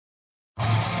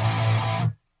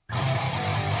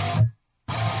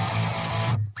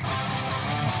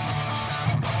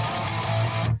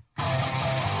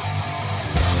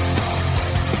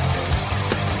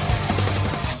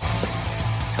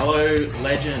Hello,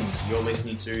 legends. You're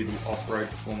listening to the Off-Road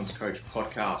Performance Coach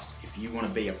podcast. If you want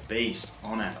to be a beast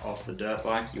on and off the dirt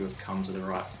bike, you have come to the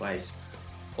right place.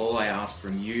 All I ask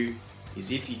from you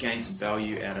is if you gain some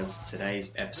value out of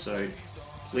today's episode,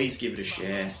 please give it a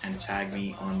share and tag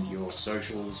me on your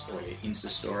socials or your Insta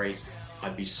story.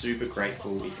 I'd be super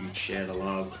grateful if you'd share the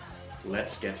love.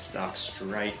 Let's get stuck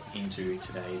straight into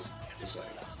today's episode.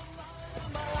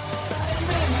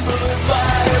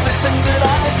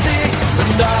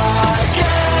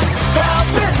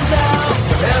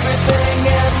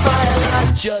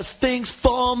 Just thinks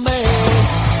for me.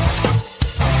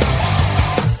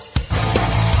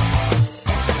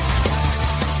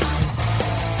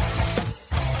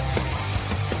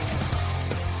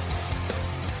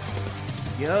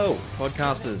 Yo,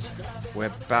 podcasters, we're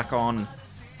back on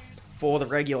for the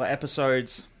regular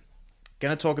episodes.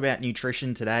 Going to talk about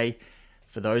nutrition today.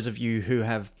 For those of you who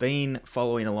have been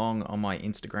following along on my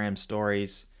Instagram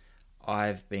stories,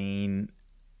 I've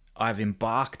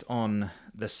embarked on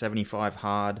the 75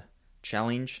 hard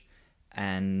challenge,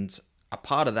 and a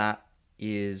part of that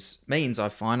means I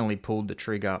finally pulled the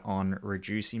trigger on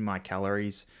reducing my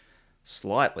calories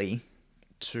slightly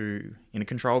in a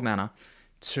controlled manner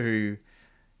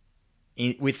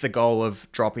with the goal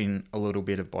of dropping a little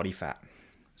bit of body fat.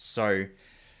 So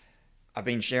I've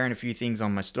been sharing a few things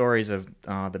on my stories of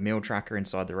the meal tracker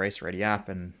inside the Race Ready app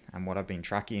and what I've been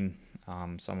tracking,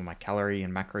 some of my calorie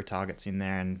and macro targets in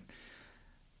there, and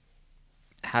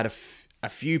had a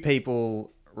few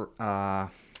people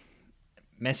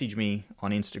message me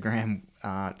on Instagram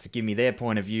to give me their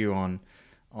point of view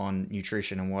on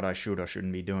nutrition and what I should or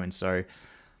shouldn't be doing. So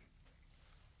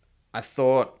I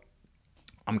thought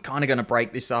I'm kind of going to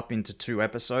break this up into 2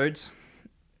 episodes.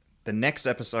 The next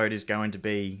episode is going to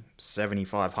be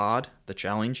 75 hard, the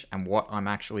challenge, and what I'm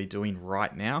actually doing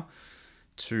right now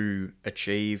to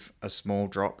achieve a small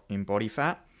drop in body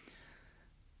fat.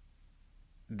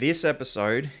 This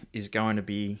episode is going to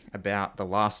be about the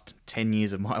last 10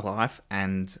 years of my life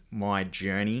and my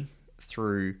journey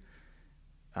through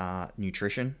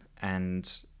nutrition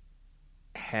and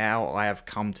how I have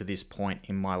come to this point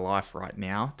in my life right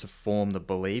now to form the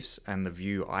beliefs and the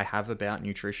view I have about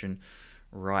nutrition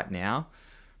right now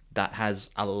that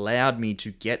has allowed me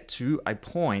to get to a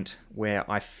point where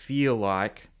I feel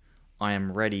like I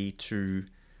am ready to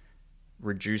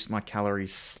reduce my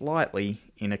calories slightly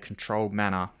in a controlled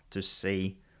manner to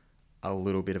see a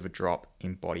little bit of a drop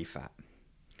in body fat.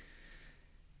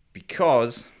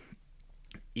 Because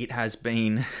it has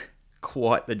been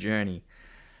quite the journey.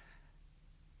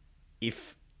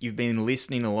 If you've been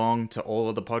listening along to all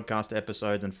of the podcast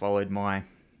episodes and followed my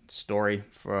story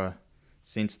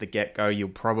since the get-go, you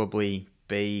will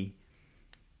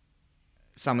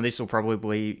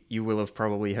have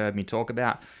probably heard me talk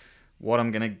about. What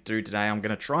I'm going to do today, I'm going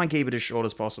to try and keep it as short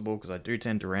as possible because I do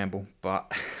tend to ramble,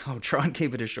 but I'll try and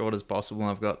keep it as short as possible.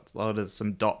 I've got a lot of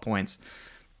some dot points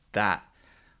that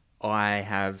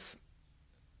have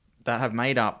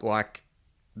made up like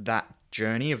that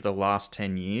journey of the last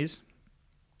 10 years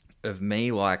of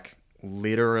me like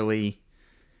literally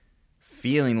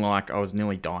feeling like I was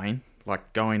nearly dying,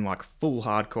 like going like full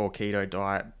hardcore keto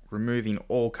diet, removing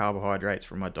all carbohydrates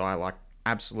from my diet, like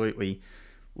absolutely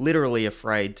literally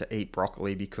afraid to eat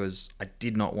broccoli because I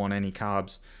did not want any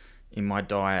carbs in my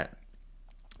diet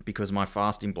because my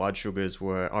fasting blood sugars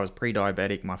I was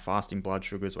pre-diabetic, my fasting blood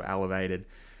sugars were elevated,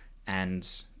 and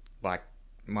like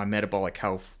my metabolic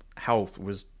health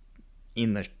was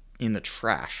in the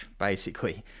trash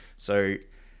basically. So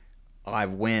I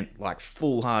went like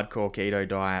full hardcore keto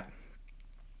diet,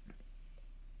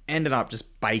 ended up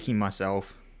just baking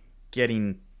myself,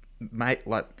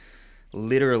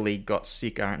 literally got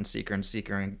sicker and sicker and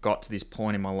sicker, and got to this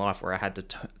point in my life where I had to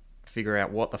figure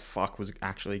out what the fuck was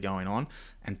actually going on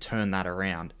and turn that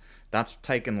around. That's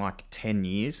taken like 10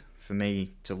 years for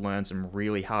me to learn some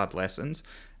really hard lessons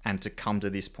and to come to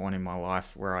this point in my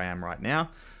life where I am right now,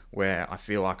 where I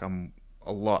feel like I'm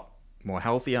a lot more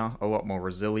healthier, a lot more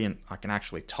resilient. I can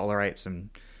actually tolerate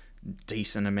some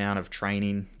decent amount of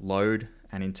training load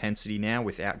and intensity now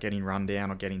without getting run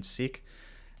down or getting sick.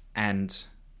 And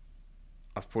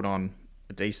I've put on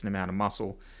a decent amount of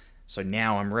muscle. So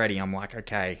now I'm ready. I'm like,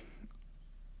 okay,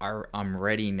 I'm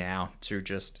ready now to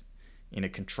just, in a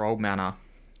controlled manner,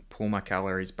 pull my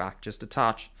calories back just a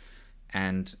touch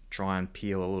and try and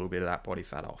peel a little bit of that body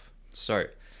fat off. So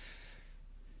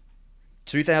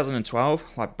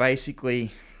 2012, like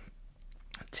basically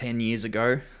 10 years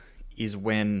ago, is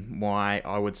when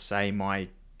I would say my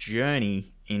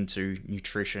journey into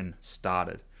nutrition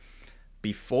started.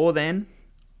 Before then,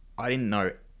 I didn't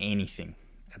know anything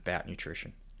about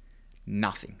nutrition.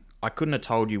 Nothing. I couldn't have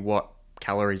told you what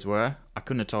calories were. I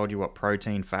couldn't have told you what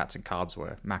protein, fats, and carbs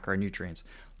were, macronutrients.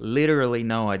 Literally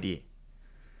no idea.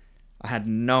 I had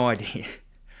no idea.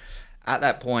 At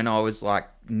that point, I was like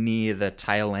near the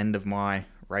tail end of my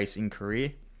racing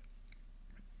career.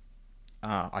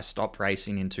 I stopped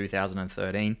racing in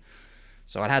 2013.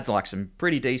 So I'd had like some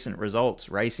pretty decent results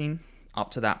racing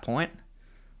up to that point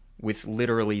with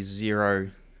literally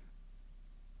zero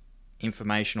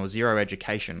information or zero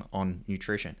education on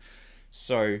nutrition.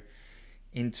 So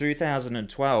in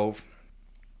 2012,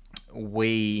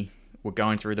 we were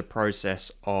going through the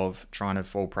process of trying to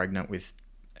fall pregnant with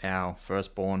our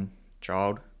firstborn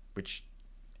child, which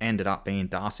ended up being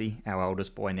Darcy, our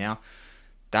eldest boy now.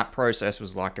 That process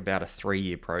was like about a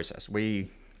 3-year process.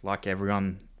 We, like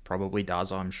everyone probably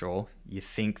does, I'm sure, you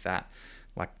think that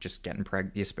like just getting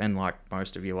pregnant, you spend like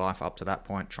most of your life up to that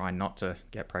point trying not to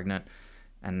get pregnant,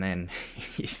 and then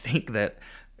you think that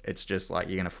it's just like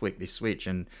you're going to flick this switch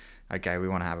and okay, we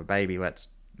want to have a baby, it's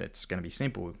going to be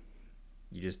simple.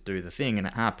 You just do the thing and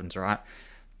it happens, right?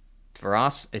 For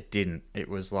us, it didn't. It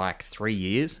was like 3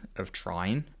 years of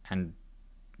trying and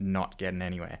not getting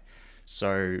anywhere.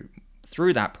 So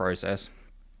through that process,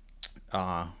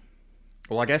 I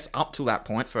guess up to that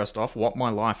point, first off, what my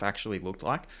life actually looked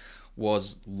like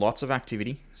was lots of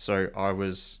activity. So I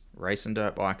was racing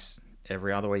dirt bikes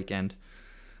every other weekend.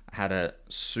 I had a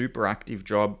super active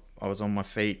job. I was on my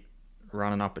feet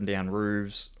running up and down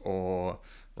roofs or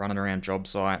running around job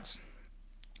sites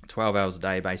 12 hours a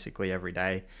day, basically every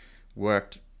day.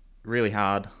 Worked really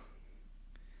hard.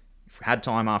 Had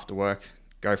time after work,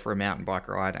 go for a mountain bike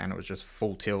ride, and it was just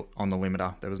full tilt on the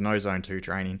limiter. There was no zone 2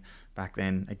 training back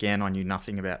then. Again, I knew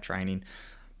nothing about training.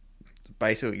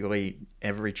 Basically,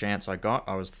 every chance I got,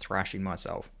 I was thrashing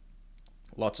myself.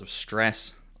 Lots of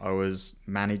stress. I was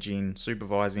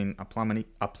supervising a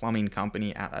plumbing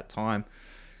company at that time.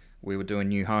 We were doing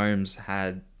new homes,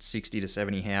 had 60 to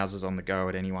 70 houses on the go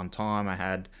at any one time. I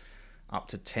had up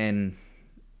to 10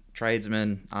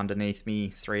 tradesmen underneath me,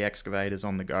 3 excavators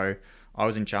on the go. I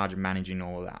was in charge of managing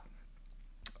all of that.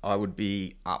 I would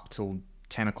be up till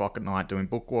 10 o'clock at night doing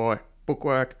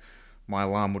bookwork. My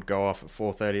alarm would go off at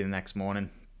 4:30 the next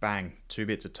morning. Bang, 2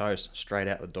 bits of toast, straight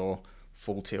out the door,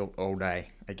 full tilt all day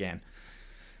again.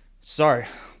 So,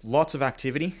 lots of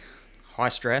activity, high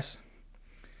stress.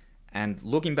 And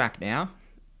looking back now,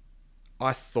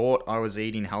 I thought I was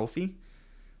eating healthy,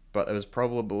 but there was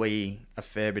probably a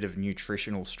fair bit of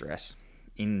nutritional stress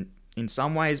in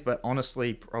some ways, but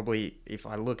honestly, probably if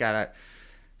I look at it,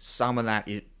 some of that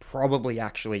it probably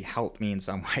actually helped me in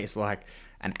some ways. Like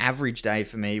an average day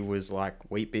for me was like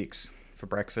Wheat Bix for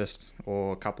breakfast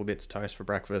or a couple of bits of toast for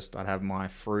breakfast. I'd have my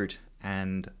fruit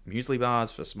and muesli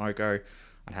bars for smoko.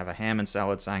 I'd have a ham and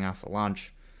salad sanger for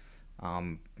lunch.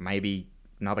 Maybe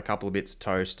another couple of bits of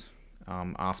toast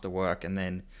after work, and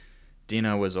then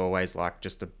dinner was always like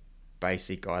just a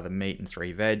basic either meat and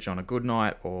 3 veg on a good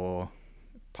night, or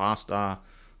pasta,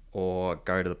 or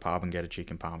go to the pub and get a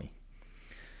chicken palmy.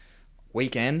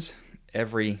 Weekends,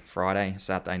 every Friday,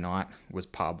 Saturday night was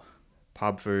pub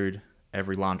food.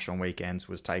 Every lunch on weekends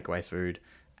was takeaway food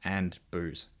and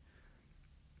booze.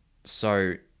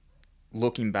 So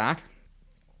looking back,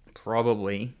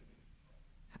 probably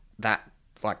that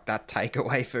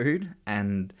takeaway food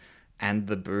and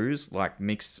the booze, like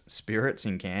mixed spirits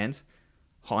in cans,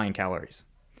 high in calories.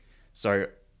 So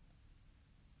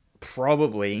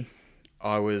probably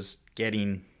I was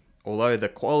getting, although the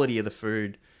quality of the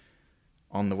food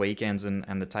on the weekends and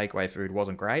the takeaway food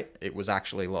wasn't great, it was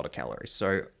actually a lot of calories.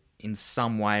 So in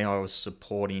some way I was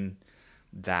supporting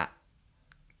that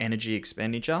energy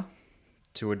expenditure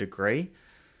to a degree,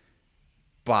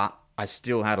 but I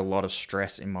still had a lot of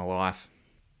stress in my life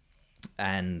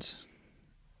and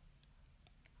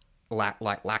lack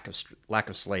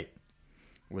of sleep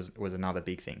was another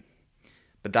big thing.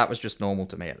 But that was just normal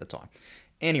to me at the time.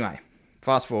 Anyway,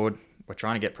 fast forward, we're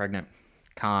trying to get pregnant,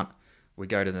 can't. We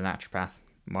go to the naturopath.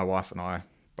 My wife and I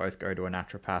both go to a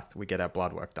naturopath. We get our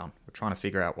blood work done. We're trying to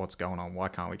figure out what's going on. Why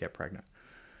can't we get pregnant?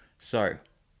 So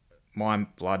my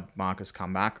blood markers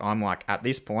come back. I'm like, at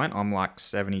this point, I'm like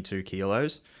 72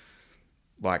 kilos.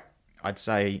 Like, I'd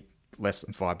say less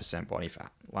than 5% body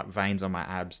fat. Like veins on my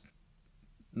abs.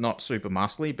 Not super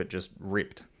muscly, but just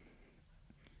ripped.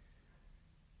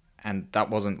 And that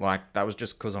wasn't like, that was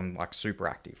just because I'm like super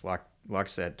active. Like I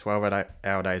said,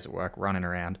 12-hour days at work, running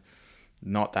around.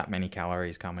 Not that many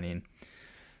calories coming in.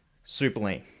 Super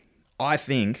lean. I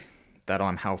think that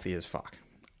I'm healthy as fuck.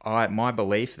 My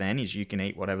belief then is you can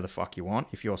eat whatever the fuck you want.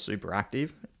 If you're super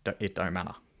active, it don't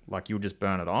matter. Like, you'll just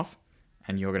burn it off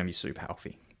and you're going to be super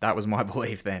healthy. That was my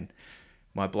belief then.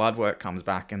 My blood work comes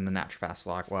back and the naturopath's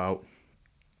like, well,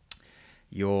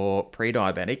 you're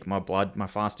pre-diabetic. My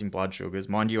fasting blood sugars.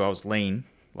 Mind you, I was lean.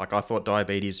 Like, I thought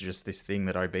diabetes was just this thing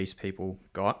that obese people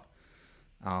got.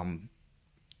 I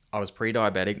was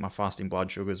pre-diabetic. My fasting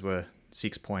blood sugars were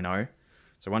 6.0.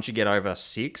 So once you get over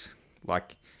 6,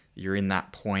 like, you're in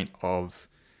that point of,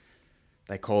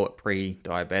 they call it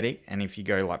pre-diabetic. And if you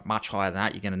go like much higher than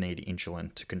that, you're going to need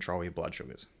insulin to control your blood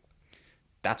sugars.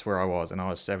 That's where I was. And I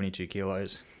was 72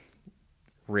 kilos,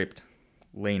 ripped,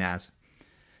 lean as.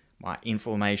 My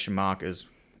inflammation markers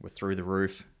were through the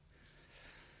roof.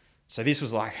 So this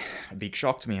was like a big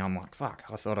shock to me. I'm like, fuck,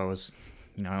 I thought I was,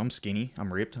 I'm skinny,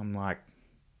 I'm ripped. I'm like,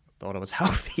 thought I was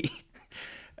healthy.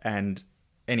 And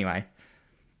anyway,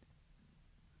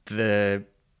 the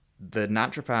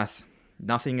naturopath,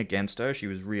 nothing against her. She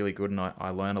was really good and I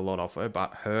learned a lot off her.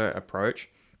 But her approach,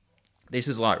 this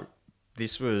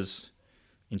was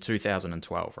in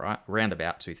 2012, right? Around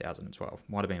about 2012.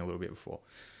 Might have been a little bit before.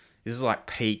 This is like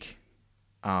peak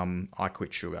I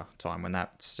Quit Sugar time, when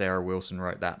that Sarah Wilson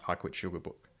wrote that I Quit Sugar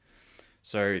book.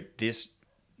 So this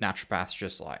naturopath's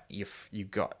just like, if you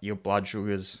got your blood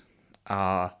sugars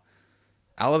are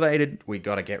elevated, we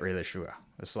got to get rid of the sugar.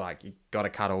 It's like, you got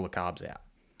to cut all the carbs out.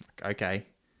 Like, okay,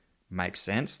 makes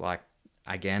sense. Like,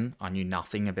 again, I knew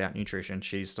nothing about nutrition.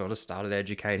 She sort of started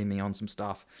educating me on some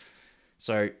stuff.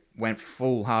 So went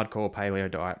full hardcore paleo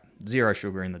diet, 0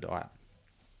 sugar in the diet.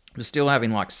 Was still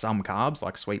having like some carbs,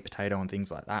 like sweet potato and things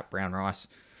like that, brown rice.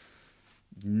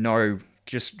 No,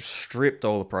 just stripped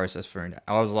all the processed food.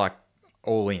 I was like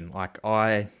all in. Like,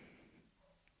 I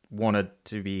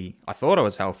thought I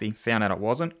was healthy, found out I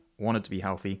wasn't, wanted to be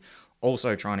healthy.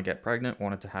 Also trying to get pregnant,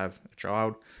 wanted to have a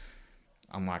child.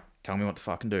 I'm like, tell me what to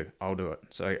fucking do. I'll do it.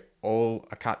 So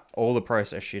I cut all the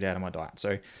processed shit out of my diet.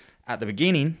 So at the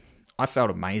beginning, I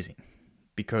felt amazing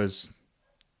because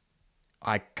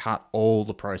I cut all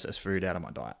the processed food out of my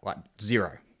diet, like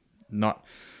 0. No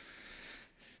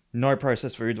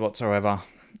processed foods whatsoever,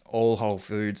 all whole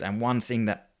foods. And one thing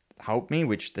that helped me,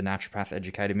 which the naturopath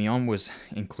educated me on, was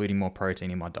including more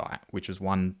protein in my diet, which was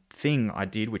one thing I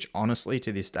did, which honestly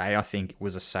to this day, I think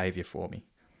was a savior for me.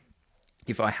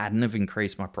 If I hadn't have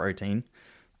increased my protein,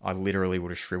 I literally would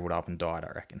have shriveled up and died,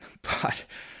 I reckon. But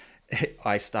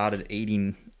I started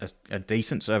eating a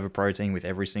decent serve of protein with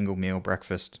every single meal,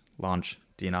 breakfast, lunch,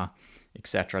 dinner,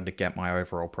 etc., to get my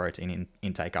overall protein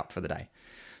intake up for the day.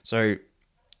 So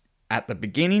at the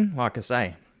beginning, like I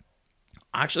say,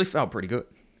 I actually felt pretty good.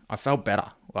 I felt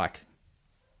better. Like,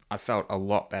 I felt a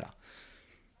lot better.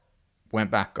 Went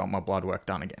back, got my blood work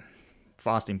done again.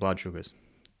 Fasting blood sugars,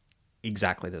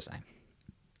 exactly the same.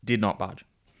 Did not budge.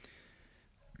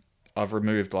 I've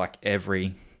removed like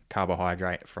every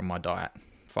carbohydrate from my diet.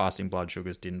 Fasting blood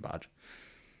sugars didn't budge.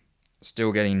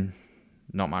 Still getting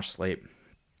not much sleep.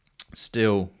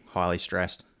 Still highly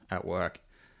stressed at work.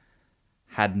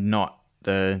 Despite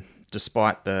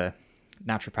the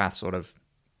naturopath sort of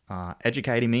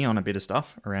educating me on a bit of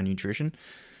stuff around nutrition,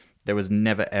 there was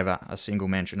never ever a single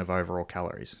mention of overall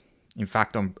calories. In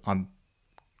fact, I'm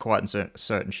quite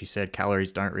certain she said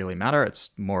calories don't really matter.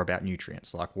 It's more about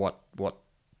nutrients. Like, what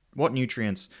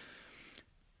nutrients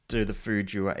do the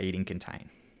food you are eating contain?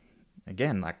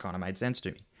 Again, that kind of made sense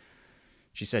to me.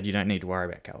 She said you don't need to worry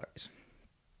about calories.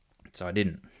 So I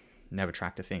didn't. Never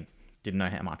tracked a thing. Didn't know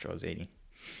how much I was eating.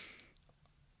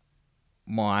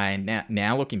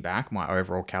 Now looking back, my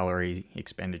overall calorie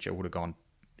expenditure would have gone,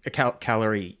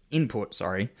 calorie input,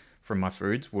 from my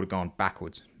foods would have gone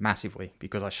backwards massively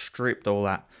because I stripped all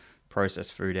that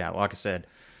processed food out. Like I said,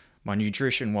 my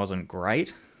nutrition wasn't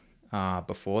great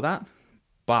before that,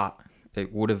 but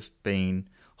it would have been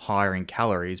higher in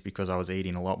calories because I was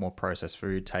eating a lot more processed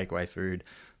food, takeaway food,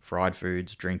 fried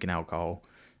foods, drinking alcohol,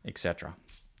 etc.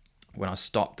 When I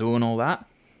stopped doing all that,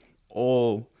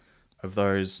 all of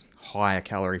those higher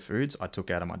calorie foods I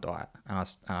took out of my diet, and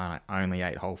I only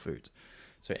ate whole foods.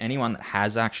 So anyone that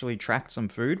has actually tracked some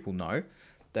food will know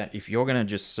that if you're going to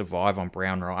just survive on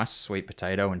brown rice, sweet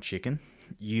potato, and chicken,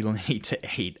 you need to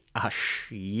eat a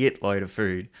shitload of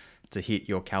food to hit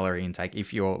your calorie intake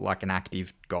if you're like an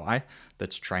active guy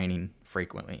that's training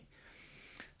frequently.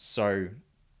 So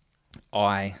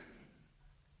I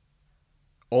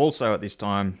also at this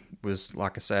time was,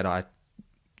 like I said, I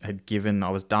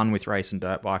was done with racing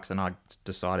dirt bikes and I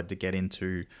decided to get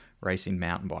into racing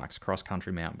mountain bikes,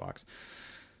 cross-country mountain bikes.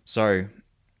 So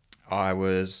I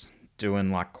was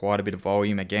doing like quite a bit of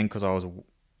volume again because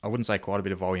I wouldn't say quite a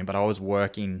bit of volume, but I was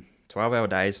working 12-hour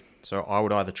days. So I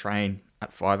would either train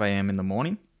at 5 a.m. in the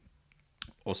morning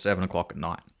or 7 o'clock at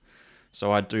night.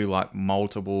 So I'd do like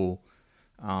multiple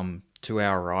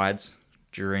 2-hour rides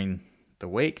during the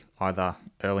week, either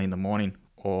early in the morning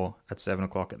or at 7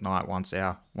 o'clock at night.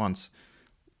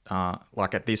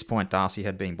 Like at this point, Darcy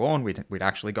had been born. We'd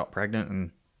actually got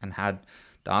pregnant and had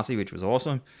Darcy, which was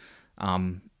awesome.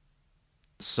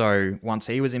 So once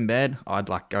he was in bed, I'd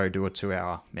like go do a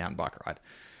 2-hour mountain bike ride.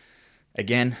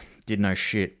 Again, didn't know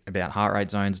shit about heart rate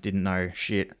zones, didn't know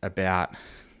shit about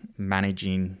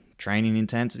managing training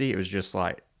intensity. It was just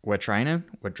like, we're training,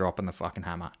 we're dropping the fucking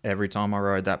hammer. Every time I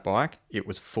rode that bike, it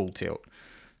was full tilt.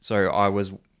 So I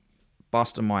was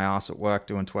busting my ass at work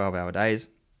doing 12-hour days.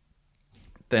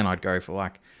 Then I'd go for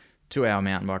like 2-hour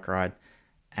mountain bike ride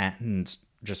and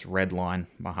just redline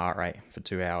my heart rate for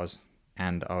 2 hours.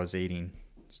 And I was eating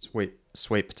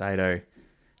sweet potato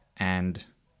and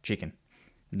chicken,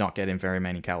 not getting very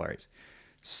many calories.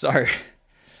 So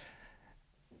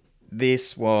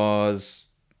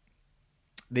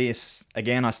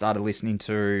again, I started listening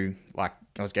to, like,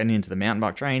 I was getting into the mountain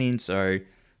bike training, so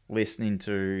listening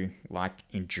to like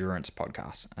endurance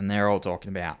podcasts, and they're all talking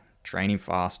about training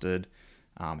fasted,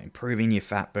 improving your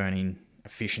fat burning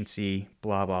efficiency,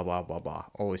 blah, blah, blah, blah, blah,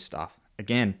 all this stuff.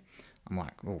 Again, I'm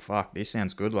like, oh, fuck, this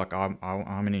sounds good. Like, I'm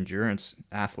an endurance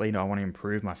athlete. I want to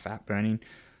improve my fat burning,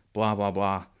 blah, blah,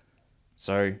 blah.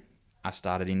 So I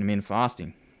started intermittent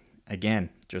fasting. Again,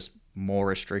 just more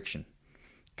restriction,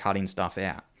 cutting stuff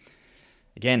out.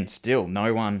 Again, still,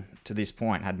 no one to this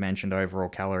point had mentioned overall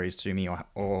calories to me,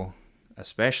 or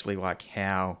especially like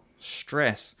how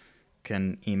stress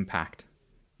can impact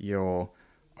your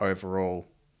overall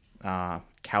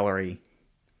calorie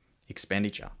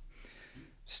expenditure.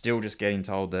 Still just getting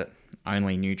told that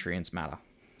only nutrients matter.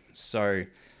 So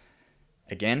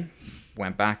again,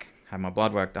 went back, had my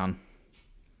blood work done.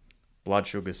 Blood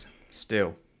sugars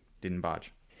still didn't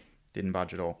budge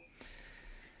at all.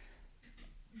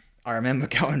 I remember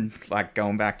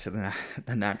going back to the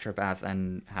naturopath,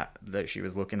 and that she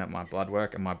was looking at my blood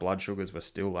work, and my blood sugars were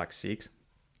still like 6.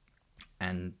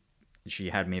 And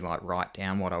she had me like write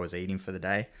down what I was eating for the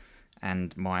day,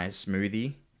 and my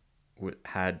smoothie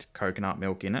had coconut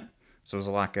milk in it. So it was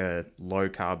like a low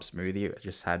carb smoothie. It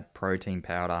just had protein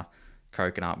powder,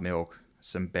 coconut milk,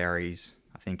 some berries,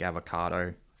 I think avocado.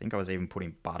 I think I was even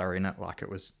putting butter in it. Like, it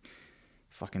was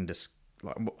fucking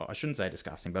I shouldn't say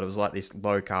disgusting, but it was like this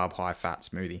low carb, high fat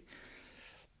smoothie.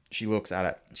 She looks at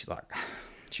it.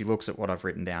 She looks at what I've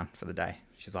written down for the day.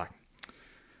 She's like,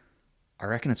 I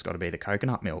reckon it's got to be the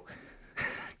coconut milk.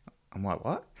 I'm like,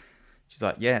 what? She's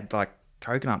like, yeah, like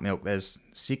coconut milk, there's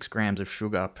 6 grams of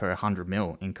sugar per 100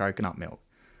 ml in coconut milk.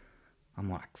 I'm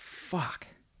like, fuck.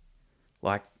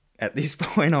 Like, at this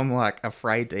point, I'm like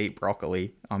afraid to eat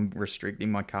broccoli. I'm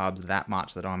restricting my carbs that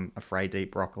much that I'm afraid to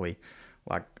eat broccoli.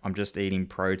 Like, I'm just eating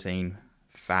protein,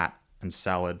 fat, and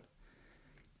salad.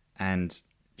 And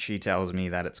she tells me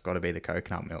that it's got to be the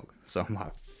coconut milk. So I'm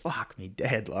like, fuck me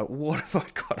dead. Like, what have I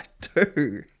got to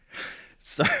do?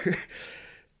 So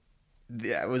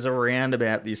yeah, it was around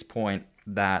about this point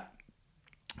that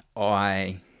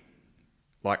honestly,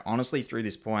 through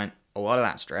this point, a lot of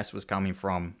that stress was coming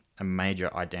from a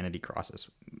major identity crisis.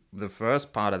 The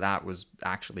first part of that was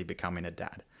actually becoming a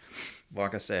dad.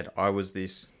 Like I said,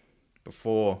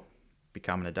 before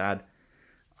becoming a dad,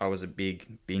 I was a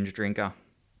big binge drinker.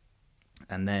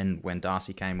 And then when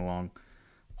Darcy came along,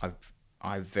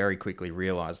 I very quickly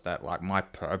realized that like my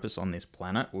purpose on this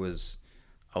planet was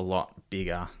a lot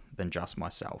bigger than just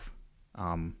myself.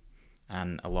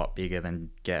 And a lot bigger than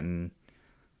getting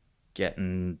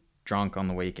drunk on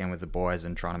the weekend with the boys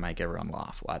and trying to make everyone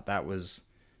laugh. Like, that was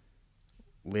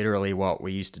literally what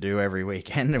we used to do every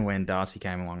weekend. And when Darcy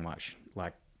came along,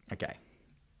 like, okay,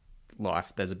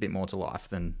 there's a bit more to life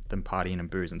than partying and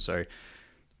booze. And so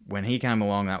when he came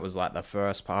along, that was like the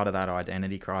first part of that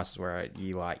identity crisis where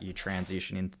you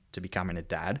transition into becoming a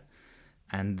dad.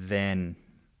 And then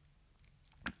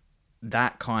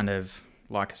that kind of,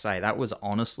 like I say, that was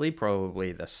honestly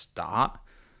probably the start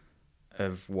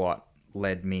of what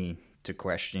led me to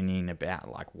questioning about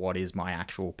like, what is my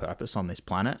actual purpose on this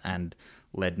planet, and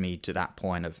led me to that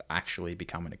point of actually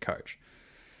becoming a coach.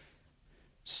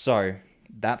 So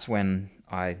that's when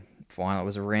it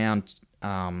was around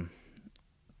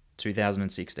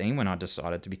 2016 when I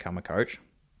decided to become a coach.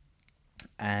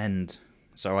 And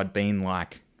so I'd been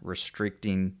like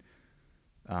restricting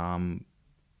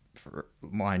for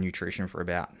my nutrition for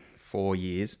about 4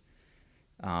 years.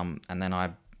 And then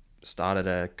I started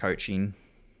a coaching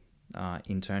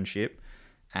internship,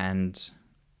 and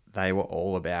they were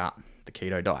all about the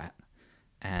keto diet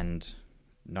and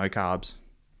no carbs.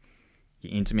 You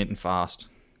intermittent fast,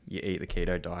 you eat the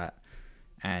keto diet,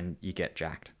 and you get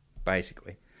jacked,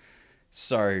 basically.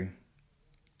 So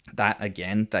that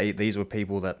again, these were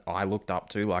people that I looked up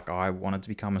to. Like, I wanted to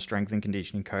become a strength and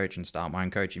conditioning coach and start my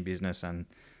own coaching business, and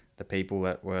the people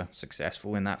that were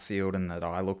successful in that field and that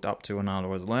I looked up to and I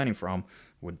was learning from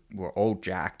were all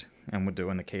jacked and were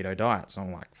doing the keto diet. So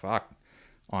I'm like, fuck,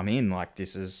 I'm in. Like,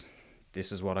 this is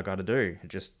what I got to do. It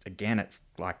just, again, it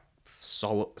like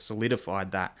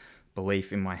solidified that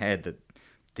belief in my head that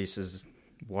this is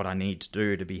what I need to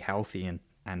do to be healthy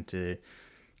and to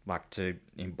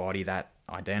embody that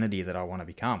identity that I want to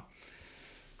become.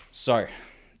 So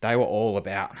they were all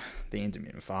about the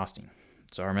intermittent fasting.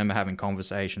 So I remember having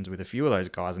conversations with a few of those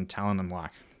guys and telling them,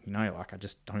 like, like, I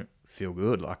just don't feel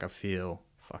good. Like, I feel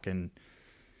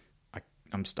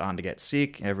I'm starting to get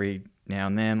sick every now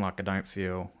and then. Like, I don't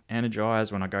feel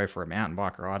energized when I go for a mountain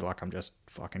bike ride. Like, I'm just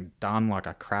fucking done. Like,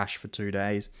 I crash for 2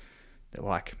 days. They're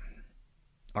like,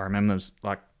 I remember them,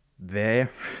 like, their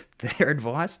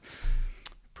advice,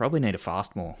 probably need to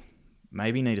fast more.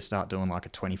 Maybe need to start doing like a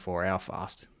 24-hour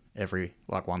fast every,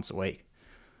 like, once a week.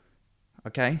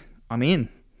 Okay, I'm in.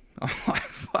 I'm like,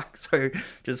 fuck. So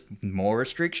just more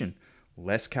restriction,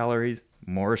 less calories,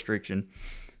 more restriction.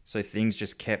 So things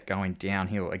just kept going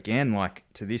downhill. Again, like,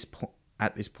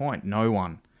 at this point, no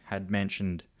one had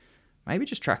mentioned, maybe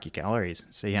just track your calories,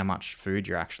 see how much food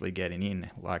you're actually getting in,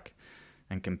 like,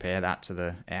 and compare that to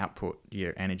the output,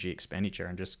 your energy expenditure,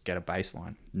 and just get a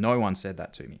baseline. No one said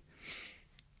that to me.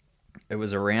 It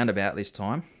was around about this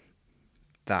time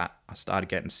that I started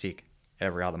getting sick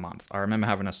every other month. I remember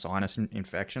having a sinus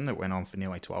infection that went on for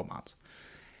nearly 12 months.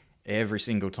 Every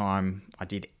single time I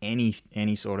did any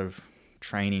sort of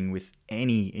training with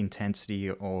any intensity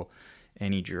or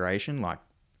any duration, like,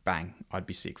 bang, I'd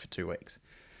be sick for 2 weeks.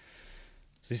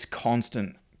 So this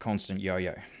constant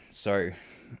yo-yo. So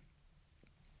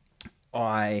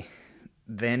I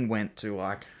then went to,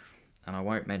 like, and I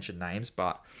won't mention names,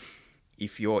 but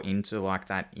if you're into like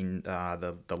that in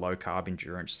the low carb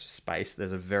endurance space,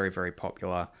 there's a very, very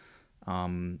popular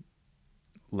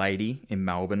lady in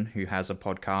Melbourne who has a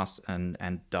podcast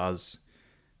and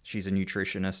she's a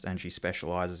nutritionist and she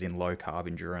specializes in low carb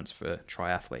endurance for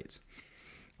triathletes.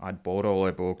 I'd bought all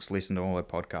her books, listened to all her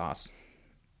podcasts.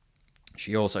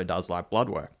 She also does like blood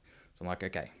work. So I'm like,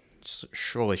 okay,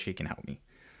 surely she can help me.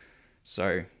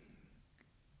 So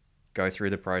go through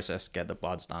the process, get the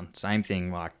bloods done. Same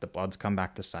thing, like, the bloods come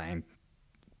back the same.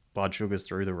 Blood sugars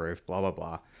through the roof, blah, blah,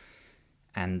 blah.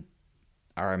 And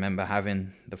I remember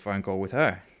having the phone call with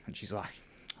her. And she's like,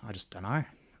 I just don't know. I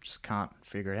just can't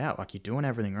figure it out. Like, you're doing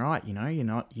everything right, you're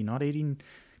not eating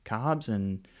carbs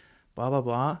and blah, blah,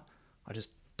 blah. I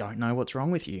just don't know what's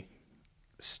wrong with you.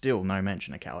 Still no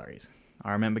mention of calories.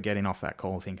 I remember getting off that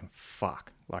call thinking,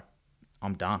 fuck, like,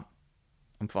 I'm done.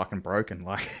 I'm fucking broken.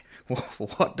 Like,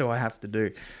 what do I have to do?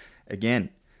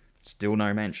 Again, still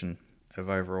no mention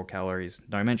of overall calories.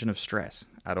 No mention of stress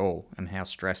at all and how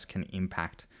stress can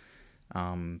impact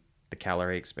the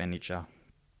calorie expenditure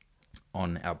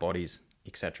on our bodies,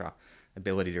 etc.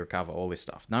 Ability to recover, all this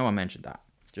stuff. No one mentioned that.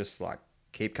 Just like,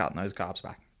 keep cutting those carbs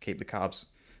back. Keep the carbs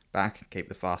back. Keep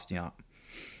the fasting up.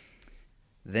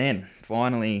 Then,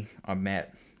 finally, I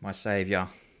met my savior,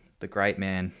 the great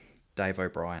man, Dave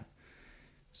O'Brien.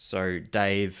 So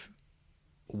Dave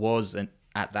was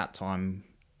at that time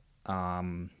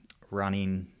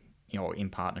running, in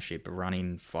partnership,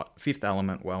 running Fifth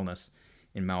Element Wellness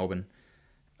in Melbourne.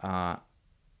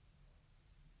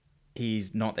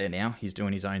 He's not there now. He's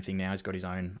doing his own thing now. He's got his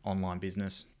own online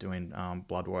business doing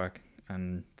blood work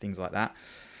and things like that.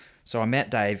 So I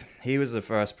met Dave. He was the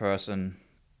first person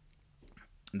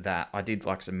that I did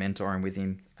like some mentoring with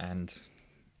him, and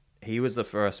he was the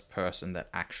first person that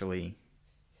actually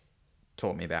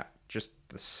taught me about just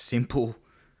the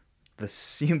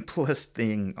simplest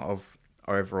thing of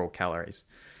overall calories,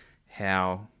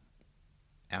 how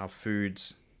our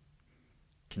foods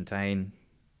contain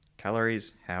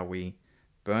calories, how we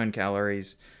burn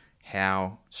calories,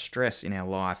 how stress in our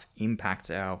life impacts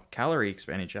our calorie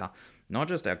expenditure, not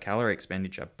just our calorie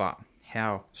expenditure, but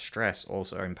how stress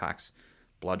also impacts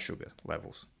blood sugar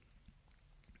levels.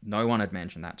 No one had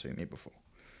mentioned that to me before.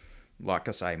 Like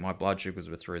I say, my blood sugars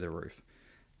were through the roof.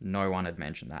 No one had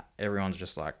mentioned that. Everyone's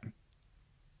just like,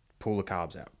 pull the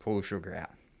carbs out, pull the sugar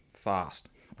out, fast,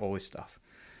 all this stuff.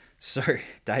 So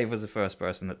Dave was the first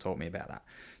person that taught me about that.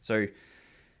 So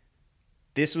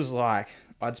this was like,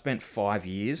 I'd spent 5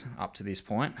 years up to this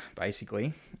point,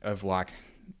 basically, of like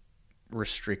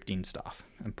restricting stuff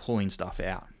and pulling stuff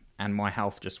out. And my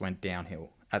health just went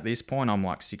downhill. At this point, I'm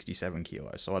like 67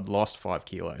 kilos. So I'd lost 5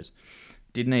 kilos.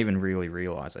 Didn't even really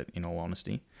realize it, in all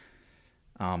honesty.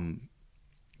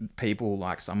 People,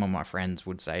 like some of my friends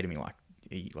would say to me, like,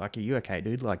 are you okay,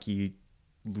 dude? Like, you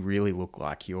really look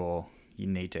like you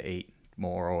need to eat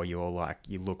more, or you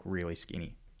look really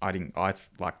skinny. I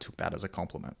took that as a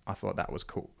compliment. I thought that was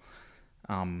cool.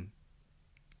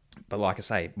 But like I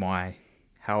say, my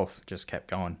health just kept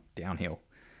going downhill.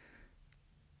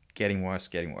 Getting worse.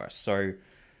 So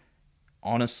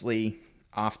honestly,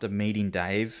 after meeting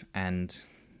Dave and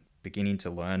beginning to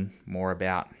learn more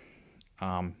about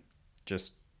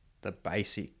just the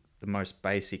most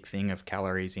basic thing of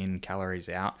calories in, calories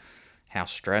out, how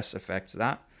stress affects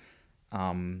that,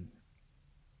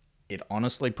 it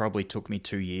honestly probably took me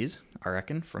 2 years, I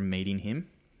reckon, from meeting him.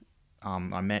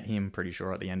 I met him pretty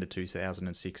sure at the end of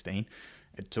 2016.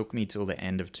 It took me till the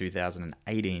end of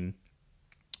 2018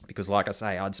 because, like I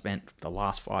say, I'd spent the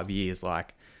last 5 years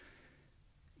like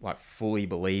fully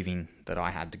believing that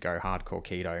I had to go hardcore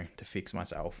keto to fix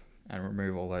myself and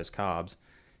remove all those carbs.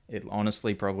 It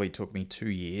honestly probably took me 2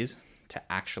 years to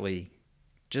actually,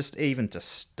 just even to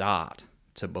start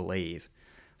to believe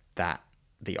that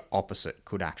the opposite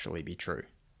could actually be true.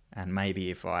 And maybe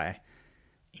if I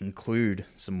include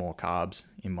some more carbs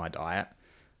in my diet,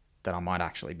 that I might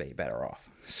actually be better off.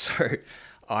 So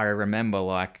I remember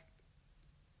like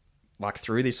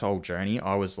through this whole journey,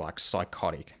 I was like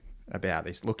psychotic about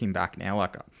this. Looking back now,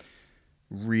 like a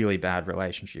really bad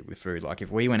relationship with food. Like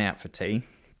if we went out for tea,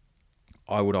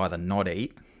 I would either not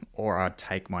eat or I'd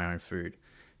take my own food.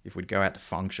 If we'd go out to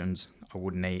functions, I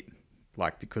wouldn't eat,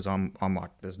 like, because I'm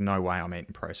like, there's no way I'm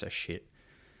eating processed shit.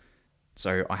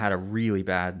 So I had a really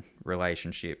bad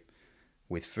relationship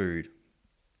with food.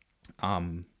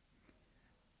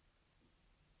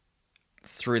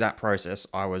 Through that process,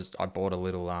 I bought a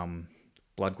little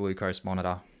blood glucose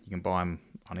monitor. You can buy them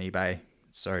on eBay.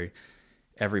 So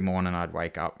every morning I'd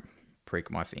wake up,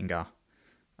 prick my finger,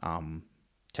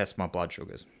 test my blood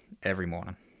sugars every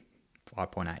morning.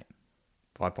 5.8,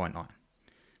 5.9.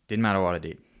 Didn't matter what I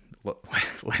did.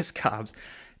 Less carbs.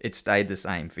 It stayed the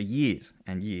same for years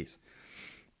and years.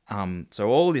 So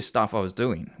all this stuff I was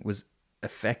doing was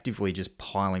effectively just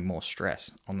piling more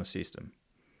stress on the system.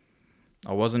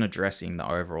 I wasn't addressing the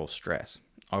overall stress.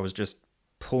 I was just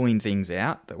pulling things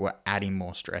out that were adding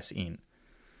more stress in.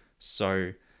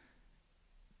 So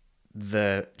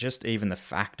even the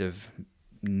fact of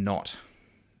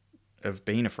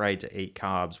being afraid to eat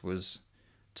carbs was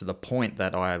to the point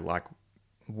that I like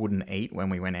wouldn't eat when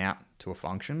we went out to a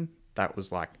function. That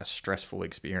was like a stressful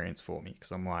experience for me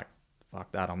because I'm like,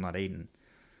 fuck that, I'm not eating.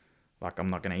 Like,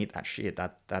 I'm not going to eat that shit.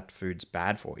 That food's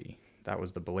bad for you. That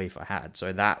was the belief I had.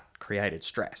 So that created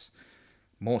stress,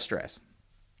 more stress.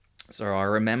 So I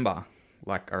remember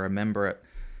it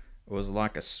was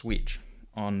like a switch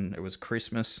it was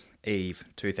Christmas Eve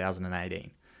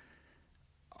 2018.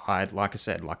 Like I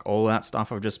said, like all that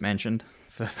stuff I've just mentioned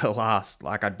for the last,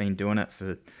 like I'd been doing it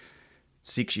for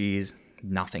 6 years,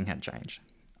 nothing had changed.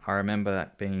 I remember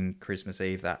that being Christmas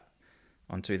Eve that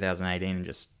on 2018 and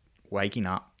just waking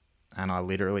up, and I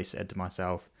literally said to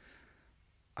myself,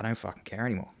 I don't fucking care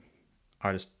anymore.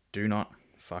 I just do not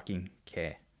fucking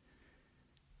care.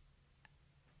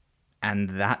 And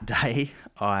that day,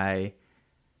 I'm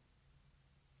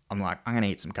like, I'm going to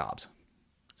eat some carbs.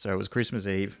 So it was Christmas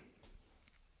Eve.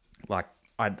 Like,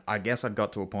 I guess I'd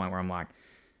got to a point where I'm like,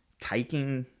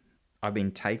 I've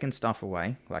been taking stuff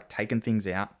away, like taking things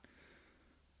out,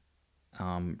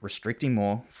 restricting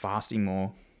more, fasting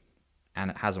more, and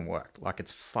it hasn't worked. Like,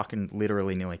 it's fucking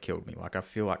literally nearly killed me. Like, I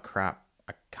feel like crap.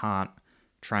 I can't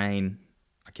train.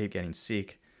 I keep getting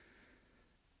sick.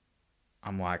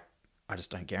 I'm like, I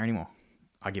just don't care anymore.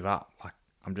 I give up. Like,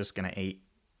 I'm just going to eat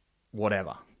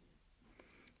whatever.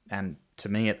 And to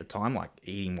me at the time, like,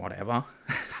 eating whatever,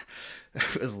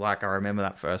 it was like, I remember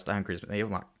that first day on Christmas Eve,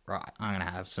 I'm like, right, I'm going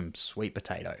to have some sweet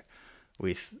potato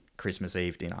with Christmas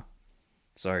Eve dinner.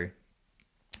 So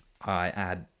I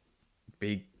had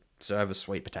big serve of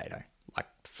sweet potato, like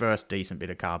first decent bit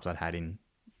of carbs I'd had in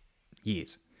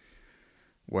years.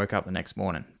 Woke up the next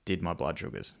morning, did my blood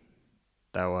sugars.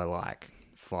 They were like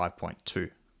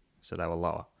 5.2, so they were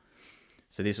lower.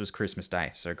 So this was Christmas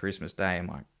Day. So Christmas Day, I'm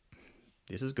like,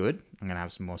 this is good. I'm going to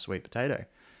have some more sweet potato.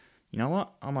 You know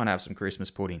what? I might have some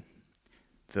Christmas pudding.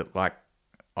 The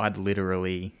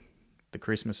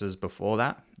Christmases before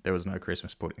that, there was no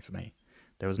Christmas pudding for me.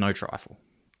 There was no trifle.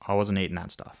 I wasn't eating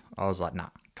that stuff. I was like, nah,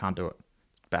 can't do it.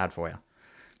 Bad for you.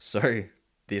 So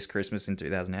this Christmas in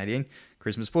 2018,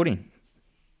 Christmas pudding.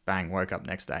 Bang, woke up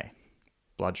next day.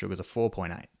 Blood sugars are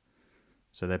 4.8.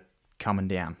 So they're coming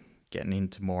down, getting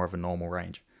into more of a normal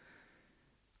range.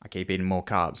 I keep eating more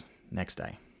carbs. Next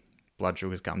day, blood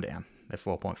sugars come down. They're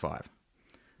 4.5.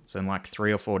 So in like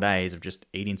 3 or 4 days of just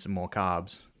eating some more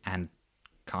carbs and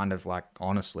kind of like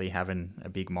honestly having a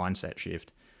big mindset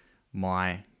shift,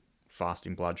 my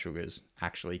fasting blood sugars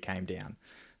actually came down.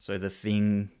 So the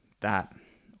thing that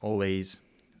all these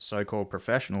so-called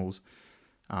professionals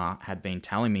had been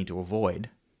telling me to avoid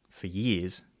for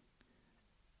years,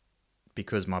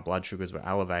 because my blood sugars were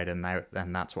elevated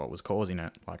and that's what was causing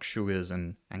it, like sugars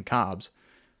and carbs,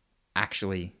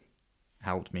 actually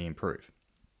helped me improve.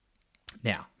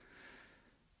 Now,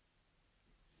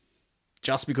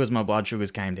 just because my blood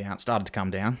sugars started to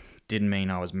come down, didn't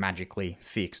mean I was magically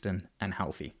fixed and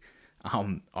healthy.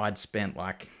 I'd spent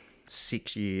like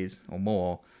 6 years or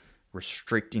more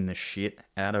restricting the shit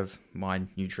out of my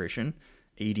nutrition,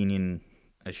 eating in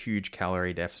a huge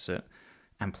calorie deficit,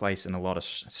 and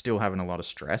still having a lot of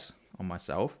stress on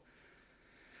myself.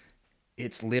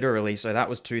 It's literally, so that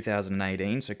was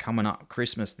 2018. So coming up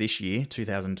Christmas this year,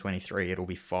 2023, it'll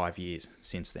be 5 years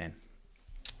since then.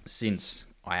 Since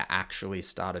I actually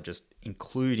started just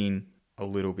including a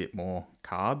little bit more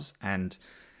carbs and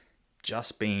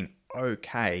just being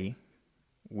okay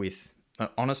with,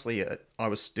 honestly, I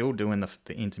was still doing the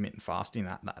intermittent fasting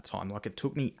at that time. Like, it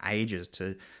took me ages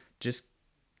to just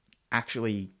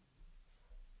actually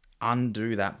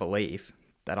undo that belief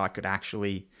that I could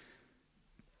actually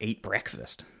eat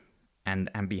breakfast and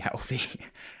be healthy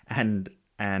and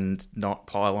not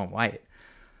pile on weight.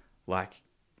 Like,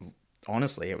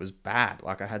 honestly, it was bad.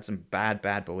 Like, I had some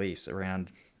bad beliefs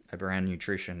around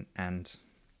nutrition, and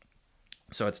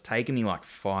so it's taken me like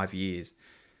 5 years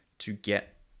to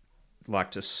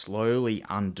to slowly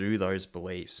undo those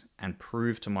beliefs and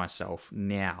prove to myself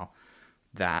now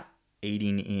that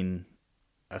eating in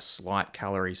a slight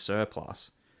calorie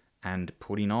surplus and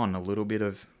putting on a little bit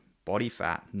of body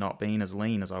fat, not being as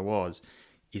lean as I was,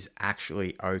 is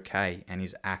actually okay and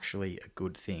is actually a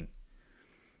good thing.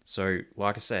 So,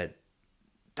 like I said,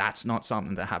 that's not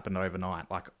something that happened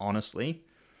overnight. Like, honestly,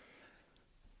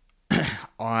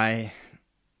 I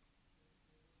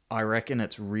reckon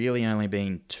it's really only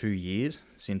been 2 years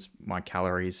since my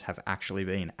calories have actually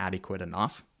been adequate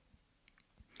enough.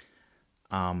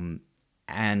 And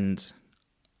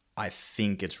I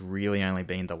think it's really only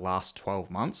been the last 12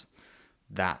 months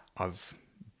that I've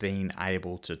been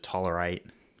able to tolerate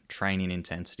training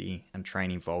intensity and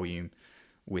training volume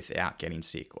without getting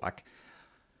sick. Like,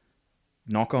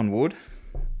 knock on wood,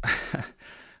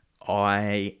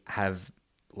 I have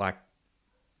like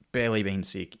barely been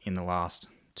sick in the last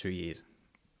 2 years.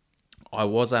 I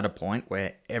was at a point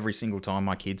where every single time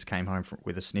my kids came home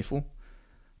with a sniffle,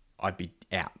 I'd be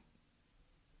out.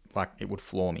 Like, it would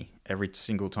floor me. Every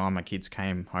single time my kids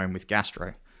came home with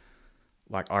gastro.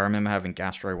 Like, I remember having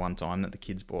gastro one time that the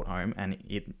kids brought home, and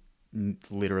it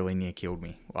literally near killed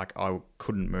me. Like, I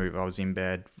couldn't move. I was in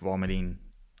bed vomiting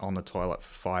on the toilet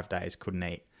for 5 days, couldn't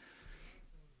eat.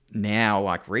 Now,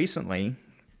 like recently,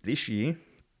 this year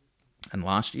and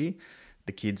last year,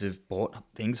 the kids have brought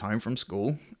things home from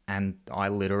school, and I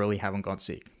literally haven't got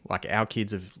sick. Like, our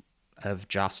kids have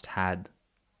just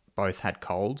both had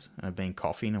colds and have been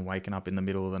coughing and waking up in the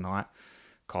middle of the night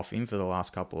coughing for the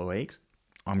last couple of weeks.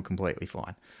 I'm completely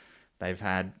fine. They've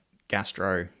had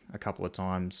gastro a couple of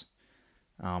times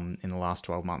in the last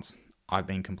 12 months. I've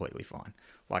been completely fine.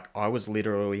 Like, I was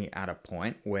literally at a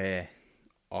point where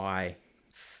I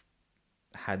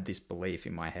had this belief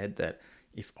in my head that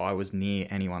if I was near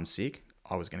anyone sick,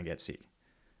 I was going to get sick.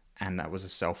 And that was a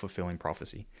self-fulfilling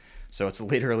prophecy. So it's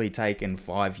literally taken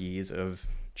 5 years of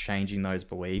changing those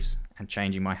beliefs and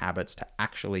changing my habits to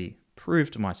actually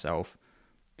prove to myself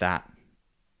that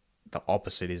the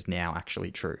opposite is now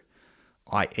actually true.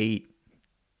 I eat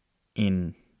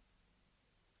in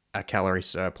a calorie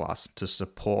surplus to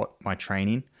support my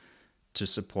training, to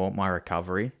support my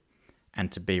recovery,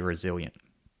 and to be resilient.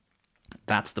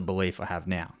 That's the belief I have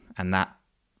now. And that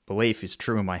belief is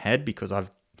true in my head because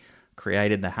I've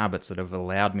created the habits that have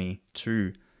allowed me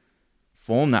to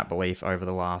form that belief over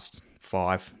the last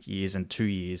 5 years and 2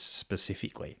 years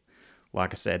specifically.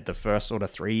 Like I said, the first sort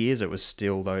of 3 years, it was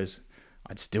still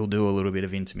I'd still do a little bit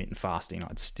of intermittent fasting.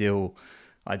 I'd still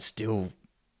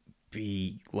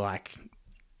be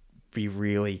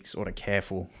really sort of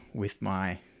careful with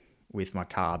my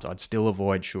carbs. I'd still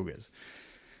avoid sugars.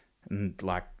 And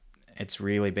like, it's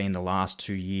really been the last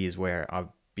 2 years where I've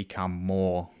become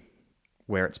more,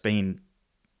 where it's been,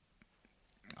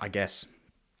 I guess,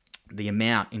 the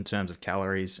amount in terms of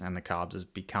calories and the carbs has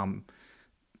become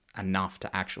enough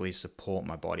to actually support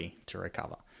my body to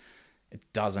recover. It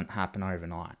doesn't happen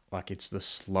overnight. Like, it's the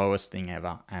slowest thing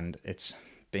ever, and it's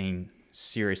been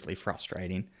seriously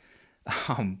frustrating.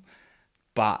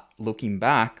 But looking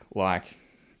back, like,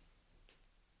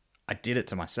 I did it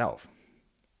to myself.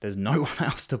 There's no one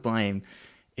else to blame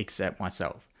except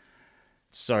myself.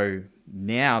 So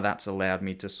now that's allowed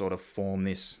me to sort of form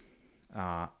this,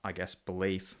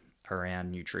 belief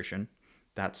around nutrition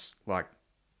that's like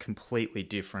completely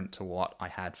different to what I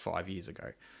had 5 years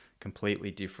ago,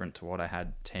 completely different to what I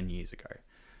had 10 years ago.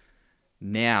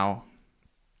 Now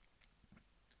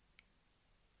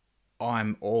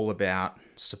I'm all about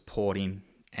supporting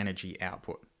energy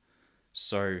output.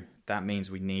 So that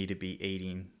means we need to be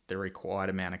eating the required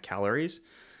amount of calories,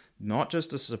 not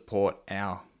just to support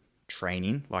our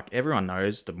training. Like everyone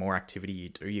knows, the more activity you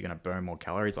do, you're going to burn more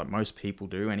calories. Like most people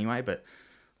do anyway, but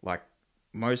like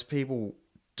most people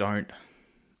don't,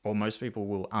 or most people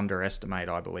will underestimate,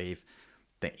 I believe,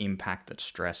 the impact that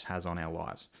stress has on our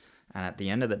lives. And at the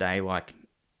end of the day, like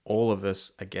all of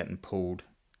us are getting pulled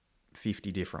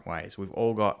 50 different ways. We've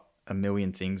all got a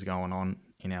million things going on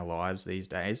in our lives these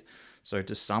days. So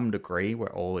to some degree, we're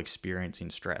all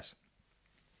experiencing stress.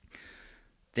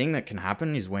 Thing that can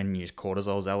happen is when your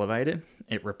cortisol is elevated,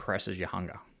 it represses your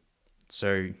hunger.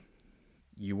 So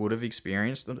you would have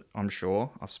experienced it, I'm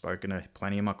sure. I've spoken to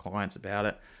plenty of my clients about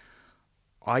it.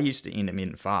 I used to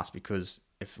intermittent fast because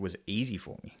it was easy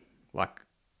for me. Like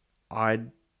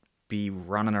I'd be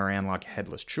running around like a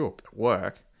headless chook at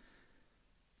work,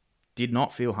 did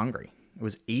not feel hungry. It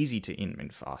was easy to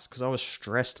intermittent fast because I was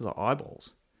stressed to the eyeballs.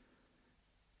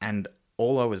 And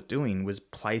all I was doing was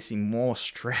placing more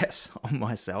stress on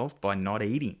myself by not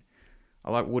eating.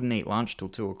 I wouldn't eat lunch till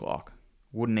 2 o'clock.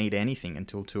 Wouldn't eat anything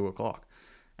until 2 o'clock.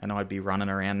 And I'd be running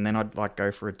around, and then I'd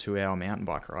go for a 2-hour mountain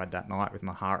bike ride that night with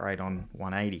my heart rate on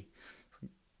 180.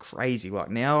 Crazy.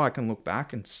 Now I can look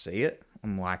back and see it.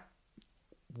 I'm like,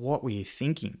 what were you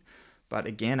thinking? But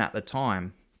again, at the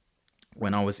time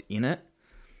when I was in it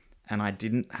and I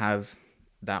didn't have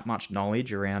that much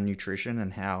knowledge around nutrition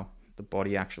and how the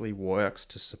body actually works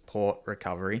to support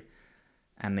recovery,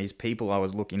 and these people I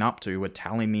was looking up to were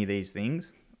telling me these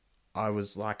things, I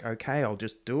was like, okay, I'll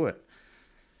just do it.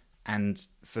 And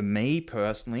for me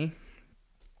personally,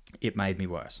 it made me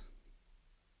worse.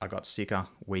 I got sicker,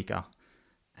 weaker,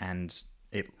 and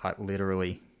it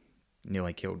literally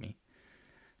nearly killed me.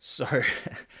 So,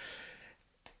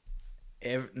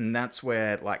 and that's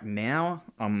where now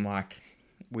I'm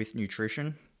with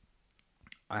nutrition,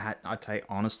 I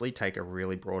honestly take a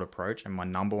really broad approach, and my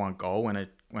number one goal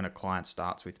when a client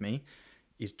starts with me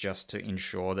is just to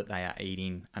ensure that they are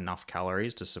eating enough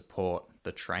calories to support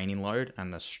the training load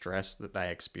and the stress that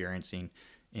they're experiencing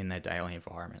in their daily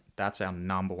environment. That's our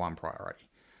number one priority.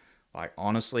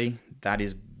 Honestly, that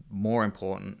is more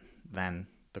important than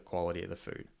the quality of the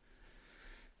food.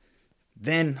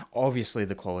 Then obviously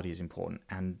the quality is important,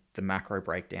 and the macro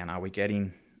breakdown. Are we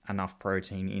getting enough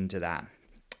protein into that?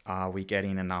 Are we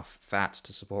getting enough fats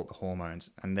to support the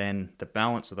hormones? And then the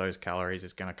balance of those calories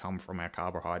is going to come from our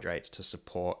carbohydrates to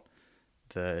support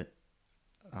the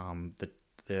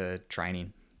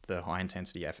training, the high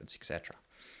intensity efforts, etc.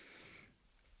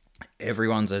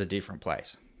 Everyone's at a different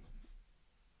place.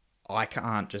 I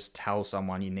can't just tell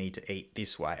someone you need to eat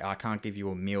this way. I can't give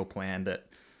you a meal plan that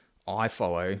I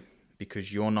follow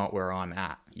because you're not where I'm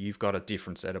at. You've got a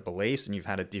different set of beliefs and you've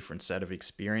had a different set of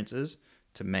experiences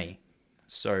to me.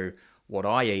 So what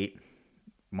I eat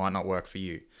might not work for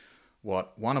you.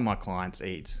 What one of my clients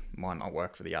eats might not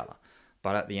work for the other.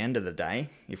 But at the end of the day,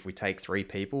 if we take 3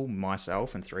 people,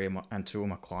 myself and 2 of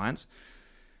my clients,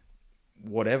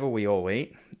 whatever we all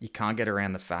eat, you can't get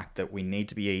around the fact that we need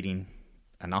to be eating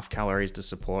enough calories to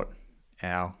support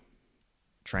our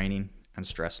training and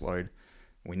stress load.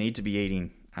 We need to be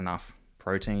eating enough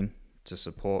protein to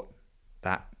support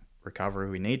that recovery.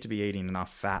 We need to be eating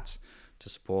enough fats to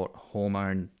support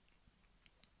hormone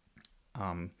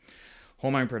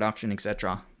production,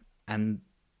 etc. And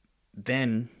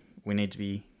then we need to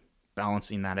be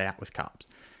balancing that out with carbs.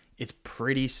 It's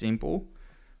pretty simple.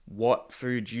 What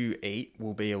food you eat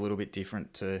will be a little bit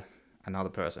different to another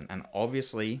person. And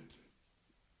obviously,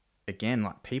 again,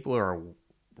 people are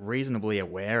reasonably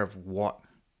aware of what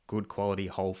good quality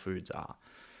whole foods are.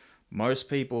 Most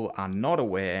people are not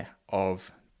aware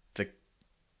of the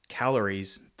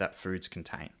calories that foods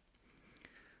contain.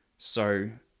 So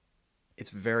it's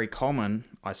very common,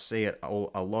 I see it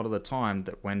a lot of the time,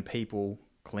 that when people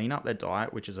clean up their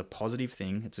diet, which is a positive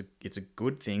thing, it's a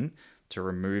good thing to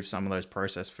remove some of those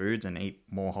processed foods and eat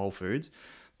more whole foods.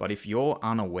 But if you're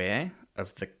unaware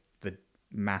of the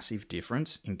massive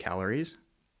difference in calories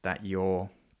that you're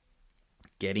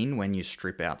getting when you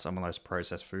strip out some of those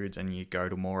processed foods and you go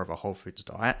to more of a whole foods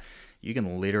diet, you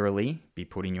can literally be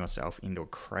putting yourself into a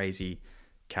crazy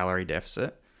calorie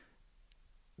deficit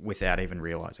without even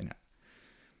realizing it.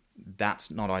 That's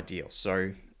not ideal.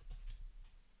 So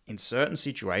in certain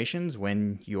situations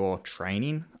when you're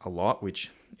training a lot,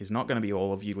 which is not going to be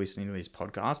all of you listening to this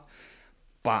podcast,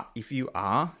 but if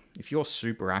you're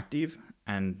super active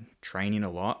and training a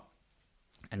lot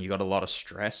and you got a lot of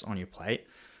stress on your plate,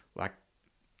 like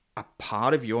a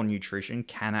part of your nutrition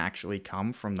can actually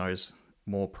come from those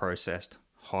more processed,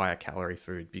 higher calorie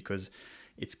food, because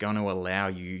it's going to allow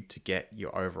you to get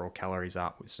your overall calories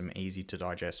up with some easy to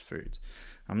digest foods.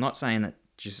 I'm not saying that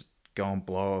just go and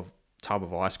blow a tub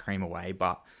of ice cream away,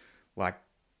 but like,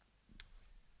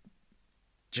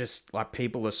 just like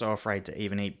people are so afraid to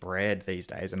even eat bread these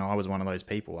days, and I was one of those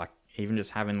people. Like even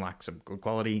just having like some good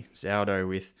quality sourdough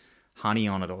with honey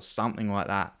on it or something like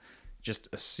that, just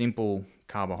a simple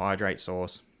carbohydrate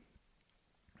source.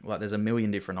 Like there's a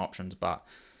million different options, but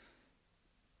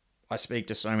I speak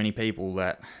to so many people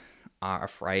that are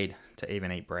afraid to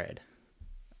even eat bread,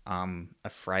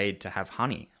 afraid to have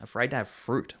honey, afraid to have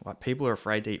fruit. Like people are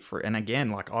afraid to eat fruit. And again,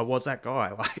 like I was that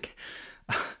guy, like,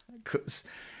 because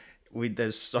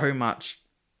there's so much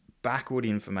backward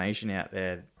information out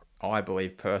there, I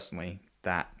believe personally,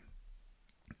 that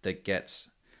gets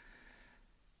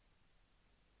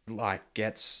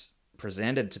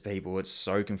presented to people. It's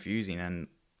so confusing. And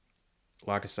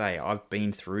like I say, I've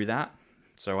been through that,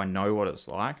 so I know what it's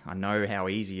like. I know how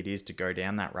easy it is to go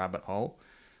down that rabbit hole.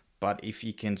 But if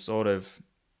you can sort of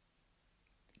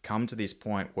come to this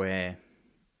point where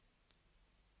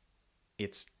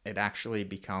it actually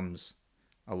becomes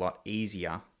a lot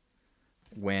easier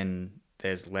when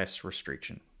there's less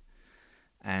restriction.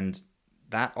 And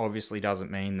that obviously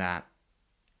doesn't mean that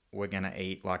we're going to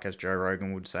eat, like as Joe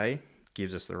Rogan would say,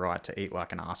 gives us the right to eat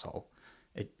like an asshole.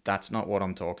 That's not what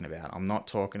I'm talking about. I'm not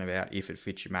talking about if it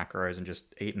fits your macros and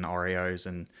just eating Oreos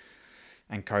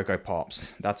and Cocoa Pops.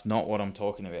 That's not what I'm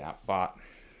talking about. But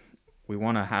we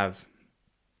want to have,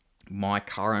 my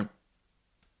current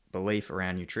belief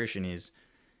around nutrition is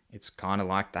it's kind of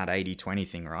like that 80-20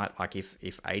 thing, right? Like if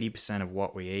 80% of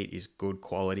what we eat is good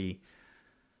quality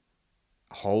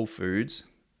whole foods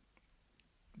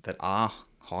that are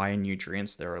high in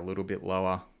nutrients, they're a little bit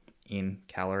lower in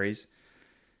calories,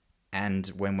 and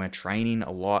when we're training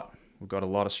a lot, we've got a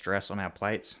lot of stress on our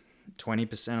plates,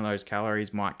 20% of those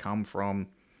calories might come from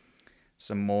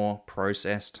some more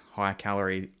processed high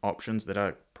calorie options that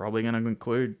are probably going to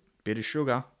include a bit of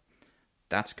sugar.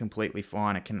 That's completely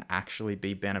fine. It can actually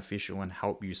be beneficial and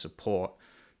help you support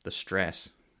the stress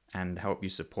and help you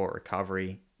support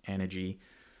recovery, energy,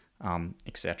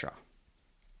 etc.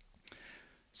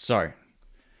 So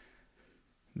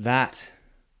that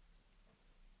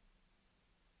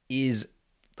is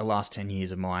the last 10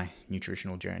 years of my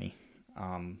nutritional journey.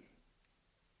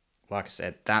 Like I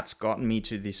said, that's gotten me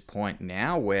to this point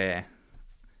now where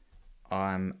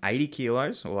I'm 80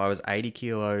 kilos. Well, I was 80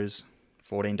 kilos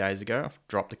 14 days ago. I've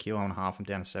dropped 1.5 kilos. I'm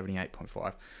down to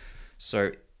 78.5.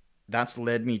 So that's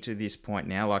led me to this point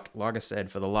now. Like I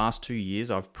said, for the last 2 years,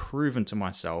 I've proven to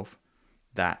myself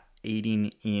that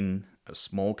eating in a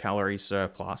small calorie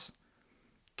surplus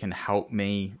can help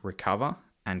me recover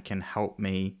and can help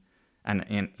me, and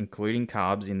including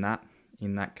carbs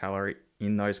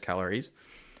in those calories,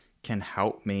 can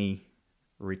help me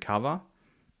recover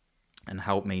and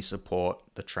help me support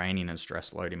the training and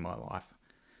stress load in my life.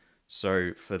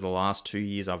 So for the last 2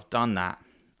 years, I've done that.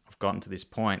 I've gotten to this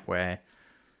point where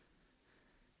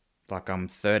like I'm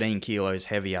 13 kilos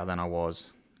heavier than I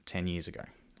was 10 years ago.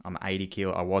 I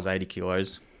was 80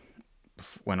 kilos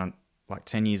when I'm like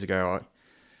 10 years ago.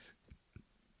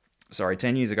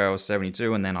 10 years ago I was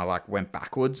 72, and then I like went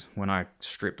backwards when I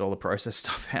stripped all the processed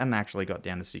stuff out and actually got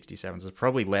down to 67. So it's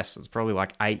probably less. It's probably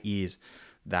like 8 years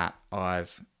that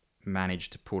I've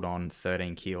managed to put on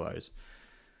 13 kilos.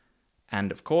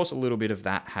 And of course, a little bit of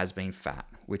that has been fat,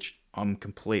 which I'm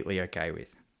completely okay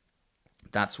with.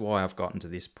 That's why I've gotten to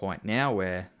this point now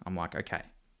where I'm like, okay,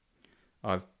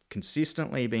 I've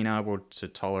consistently been able to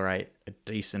tolerate a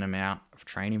decent amount of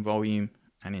training volume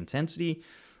and intensity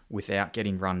without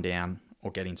getting run down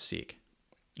or getting sick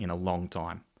in a long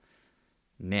time.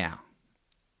 Now,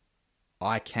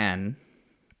 I can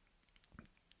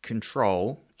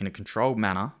control, in a controlled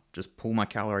manner, just pull my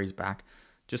calories back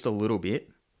just a little bit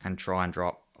and try and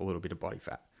drop a little bit of body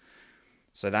fat.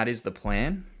 So that is the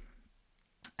plan,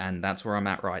 and that's where I'm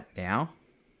at right now.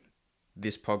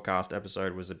 This podcast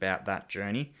episode was about that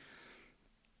journey.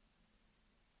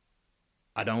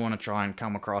 I don't want to try and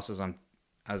come across as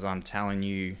I'm telling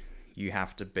you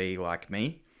have to be like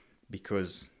me,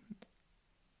 because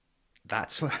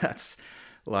that's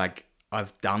like,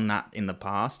 I've done that in the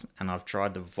past, and I've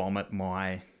tried to vomit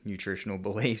my nutritional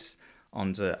beliefs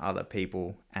onto other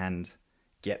people, and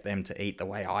get them to eat the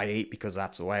way I eat because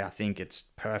that's the way I think it's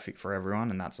perfect for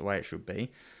everyone and that's the way it should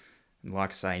be. And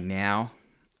like I say, now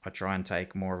I try and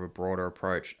take more of a broader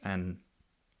approach and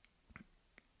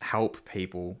help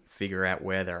people figure out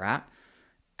where they're at.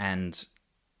 And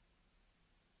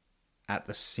at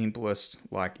the simplest,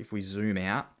 like if we zoom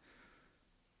out,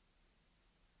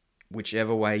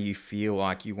 whichever way you feel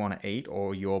like you want to eat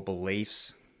or your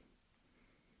beliefs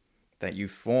that you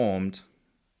formed,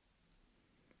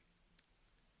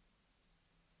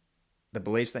 the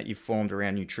beliefs that you've formed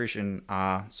around nutrition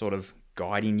are sort of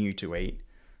guiding you to eat.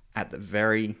 At the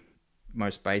very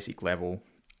most basic level,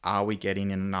 are we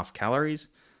getting in enough calories,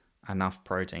 enough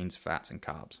proteins, fats, and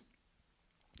carbs?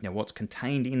 Now, what's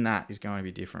contained in that is going to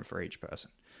be different for each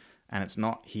person. And it's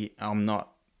not here, I'm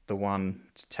not the one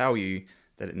to tell you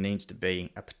that it needs to be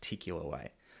a particular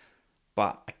way.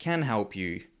 But I can help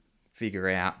you figure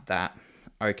out that,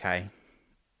 okay,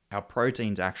 our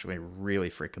protein's actually really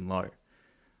freaking low.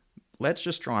 Let's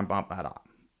just try and bump that up.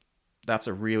 That's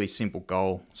a really simple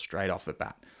goal straight off the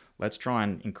bat. Let's try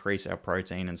and increase our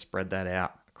protein and spread that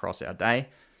out across our day.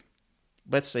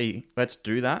 Let's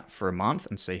do that for a month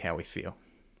and see how we feel.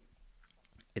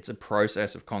 It's a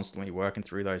process of constantly working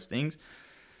through those things.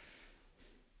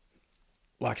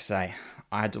 Like I say,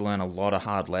 I had to learn a lot of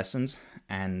hard lessons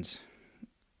and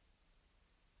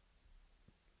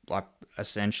like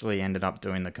essentially ended up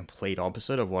doing the complete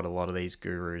opposite of what a lot of these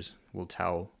gurus will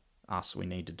tell us we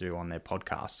need to do on their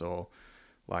podcasts, or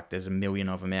like there's a million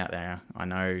of them out there. I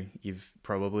know you've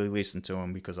probably listened to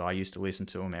them because I used to listen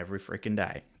to them every freaking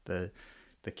day. The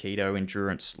Keto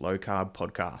Endurance Low Carb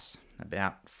podcast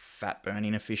about fat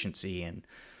burning efficiency and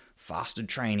fasted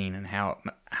training and how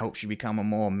it helps you become a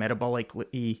more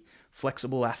metabolically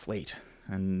flexible athlete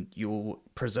and you'll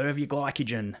preserve your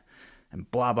glycogen and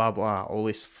blah, blah, blah. All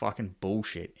this fucking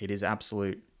bullshit. It is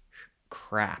absolute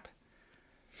crap.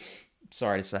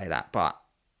 Sorry to say that, but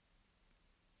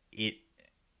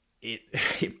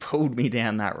it pulled me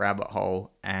down that rabbit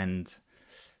hole and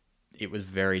it was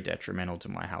very detrimental to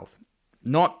my health.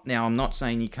 I'm not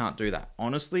saying you can't do that.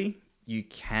 Honestly, you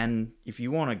can, if you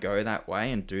want to go that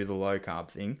way and do the low carb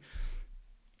thing,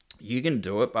 you can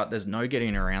do it, but there's no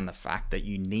getting around the fact that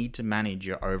you need to manage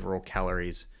your overall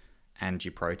calories and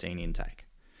your protein intake.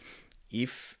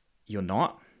 If you're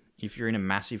in a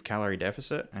massive calorie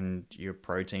deficit and you're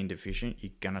protein deficient,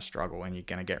 you're going to struggle and you're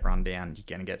going to get run down, you're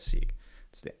going to get sick.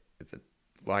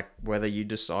 Like whether you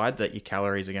decide that your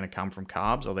calories are going to come from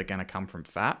carbs or they're going to come from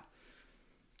fat,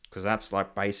 because that's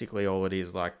like basically all it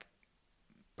is. Like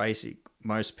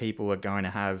most people are going to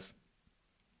have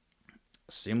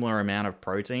a similar amount of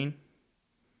protein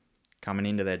coming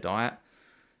into their diet.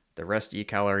 The rest of your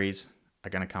calories are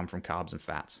going to come from carbs and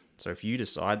fats. So if you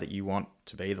decide that you want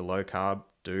to be the low carb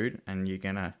dude and you're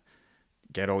going to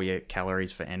get all your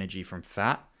calories for energy from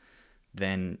fat,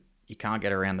 then you can't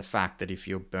get around the fact that if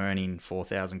you're burning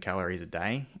 4,000 calories a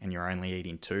day and you're only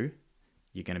eating 2,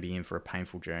 you're going to be in for a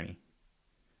painful journey.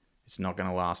 It's not going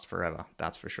to last forever,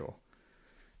 that's for sure.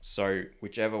 So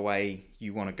whichever way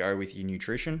you want to go with your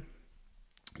nutrition,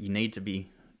 you need to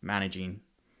be managing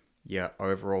your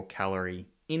overall calorie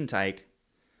intake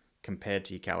compared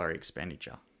to your calorie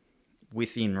expenditure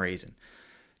within reason.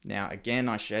 Now, again,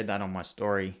 I shared that on my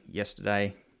story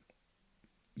yesterday.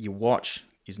 Your watch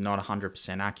is not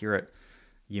 100% accurate.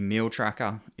 Your meal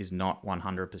tracker is not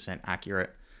 100%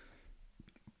 accurate,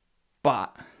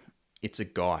 but it's a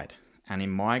guide. And in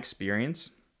my experience,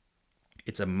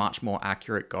 it's a much more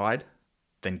accurate guide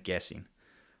than guessing.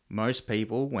 Most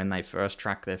people, when they first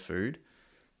track their food,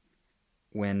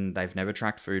 when they've never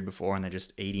tracked food before and they're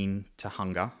just eating to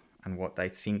hunger and what they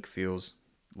think feels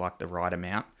like the right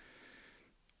amount,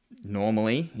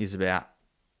 normally is about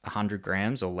 100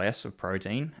 grams or less of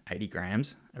protein, 80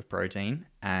 grams of protein,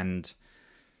 and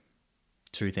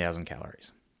 2,000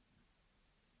 calories.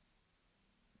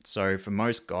 So for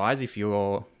most guys, if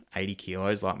you're 80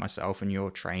 kilos like myself and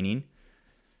you're training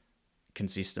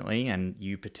consistently and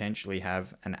you potentially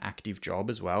have an active job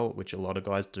as well, which a lot of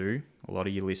guys do, a lot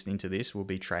of you listening to this will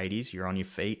be tradies, you're on your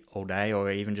feet all day, or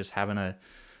even just having a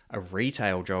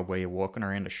retail job where you're walking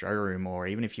around a showroom, or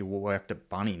even if you worked at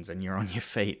Bunnings and you're on your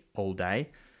feet all day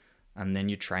and then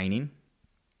you're training,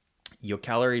 your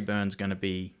calorie burn's going to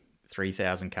be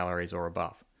 3,000 calories or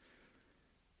above.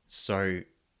 So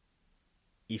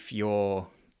if you're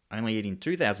only eating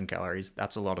 2,000 calories,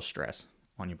 that's a lot of stress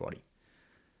on your body.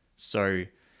 So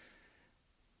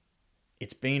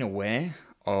it's being aware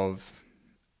of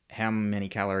how many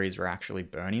calories we're actually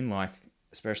burning, like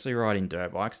especially riding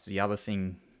dirt bikes. It's the other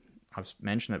thing, I've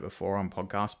mentioned it before on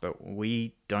podcasts, but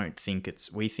we think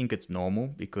it's normal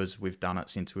because we've done it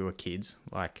since we were kids.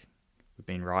 Like We've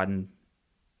been riding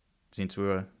since we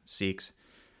were 6.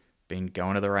 Been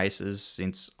going to the races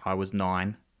since I was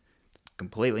 9. It's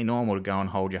completely normal to go and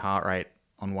hold your heart rate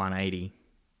on 180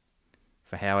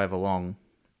 for however long,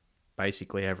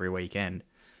 basically every weekend.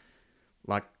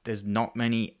 Like, there's not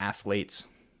many athletes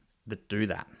that do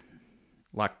that.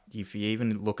 Like, if you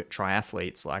even look at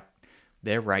triathletes, like,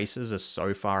 their races are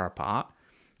so far apart,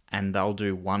 and they'll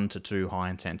do 1 to 2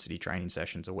 high-intensity training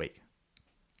sessions a week.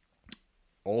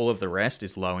 All of the rest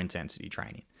is low-intensity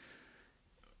training.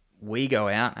 We go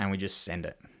out and we just send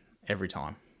it every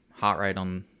time. Heart rate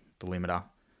on the limiter,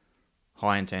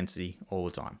 high intensity all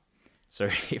the time. So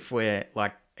if we're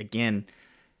like, again,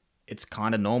 it's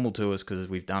kind of normal to us because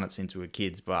we've done it since we were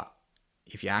kids, but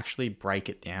if you actually break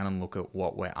it down and look at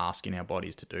what we're asking our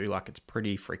bodies to do, like, it's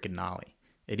pretty freaking gnarly.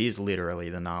 It is literally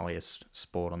the gnarliest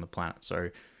sport on the planet. So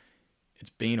it's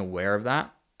being aware of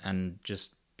that and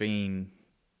just being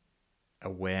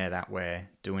aware that we're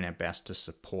doing our best to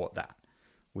support that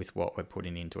with what we're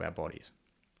putting into our bodies.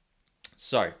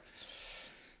 So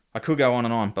I could go on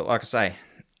and on, but like I say,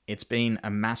 it's been a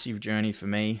massive journey for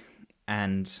me,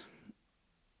 and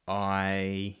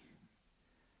I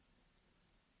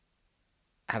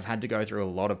have had to go through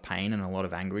a lot of pain and a lot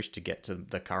of anguish to get to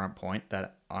the current point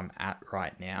that I'm at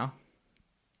right now.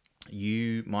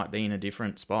 You might be in a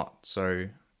different spot, so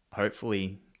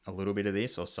hopefully a little bit of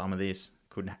this or some of this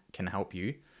can help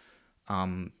you.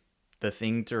 The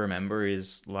thing to remember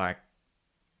is, like,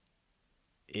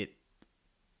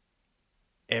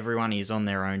 everyone is on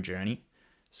their own journey,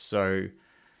 so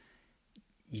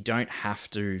you don't have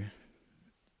to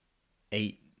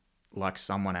eat like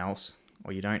someone else,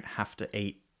 or you don't have to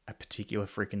eat a particular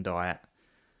freaking diet.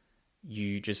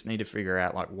 You just need to figure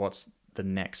out, like, what's the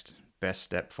next best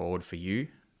step forward for you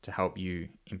to help you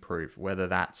improve, whether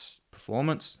that's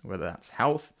performance, whether that's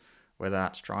health, whether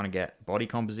that's trying to get body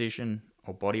composition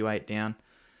or body weight down.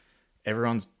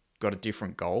 Everyone's got a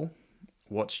different goal.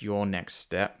 What's your next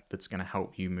step that's going to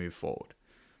help you move forward?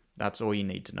 That's all you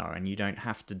need to know. And you don't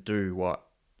have to do what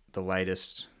the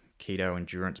latest keto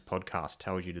endurance podcast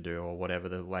tells you to do, or whatever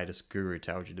the latest guru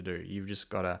tells you to do. You've just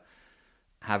got to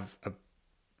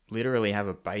literally have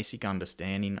a basic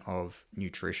understanding of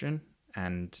nutrition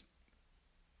and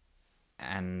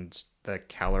the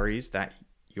calories that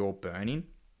you're burning,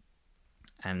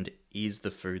 and is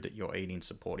the food that you're eating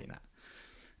supporting that.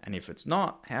 And if it's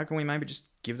not, how can we maybe just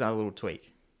give that a little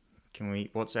tweak?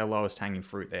 What's our lowest hanging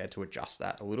fruit there to adjust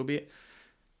that a little bit?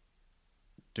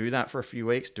 Do that for a few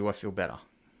weeks. Do I feel better?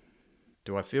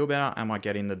 Do I feel better? Am I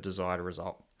getting the desired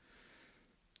result?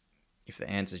 If the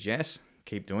answer is yes,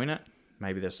 keep doing it.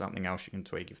 Maybe there's something else you can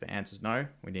tweak. If the answer is no,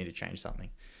 we need to change something.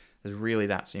 It's really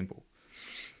that simple.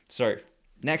 So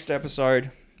next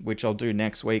episode, which I'll do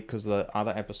next week, because the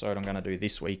other episode I'm going to do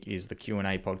this week is the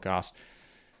Q&A podcast.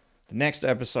 The next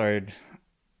episode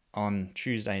on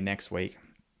Tuesday next week,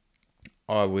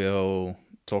 I will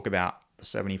talk about the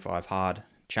 75 hard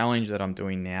challenge that I'm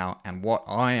doing now and what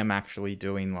I am actually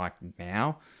doing like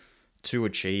now to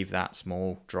achieve that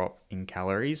small drop in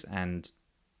calories and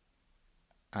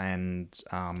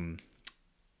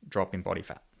drop in body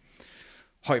fat.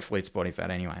 Hopefully it's body fat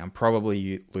anyway. I'm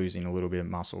probably losing a little bit of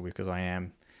muscle because I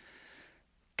am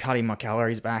cutting my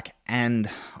calories back, and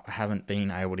I haven't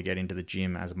been able to get into the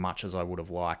gym as much as I would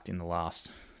have liked in the last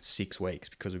 6 weeks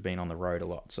because we've been on the road a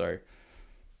lot. So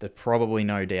there's probably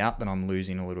no doubt that I'm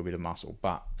losing a little bit of muscle.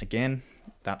 But again,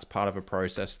 that's part of a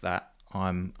process that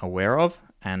I'm aware of,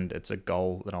 and it's a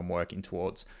goal that I'm working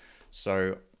towards.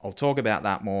 So I'll talk about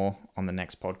that more on the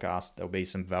next podcast. There'll be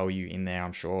some value in there,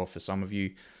 I'm sure, for some of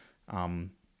you.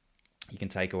 You can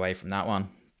take away from that one.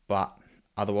 But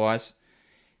otherwise,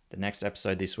 the next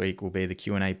episode this week will be the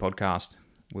Q&A podcast.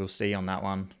 We'll see you on that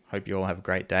one. Hope you all have a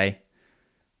great day.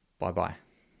 Bye-bye.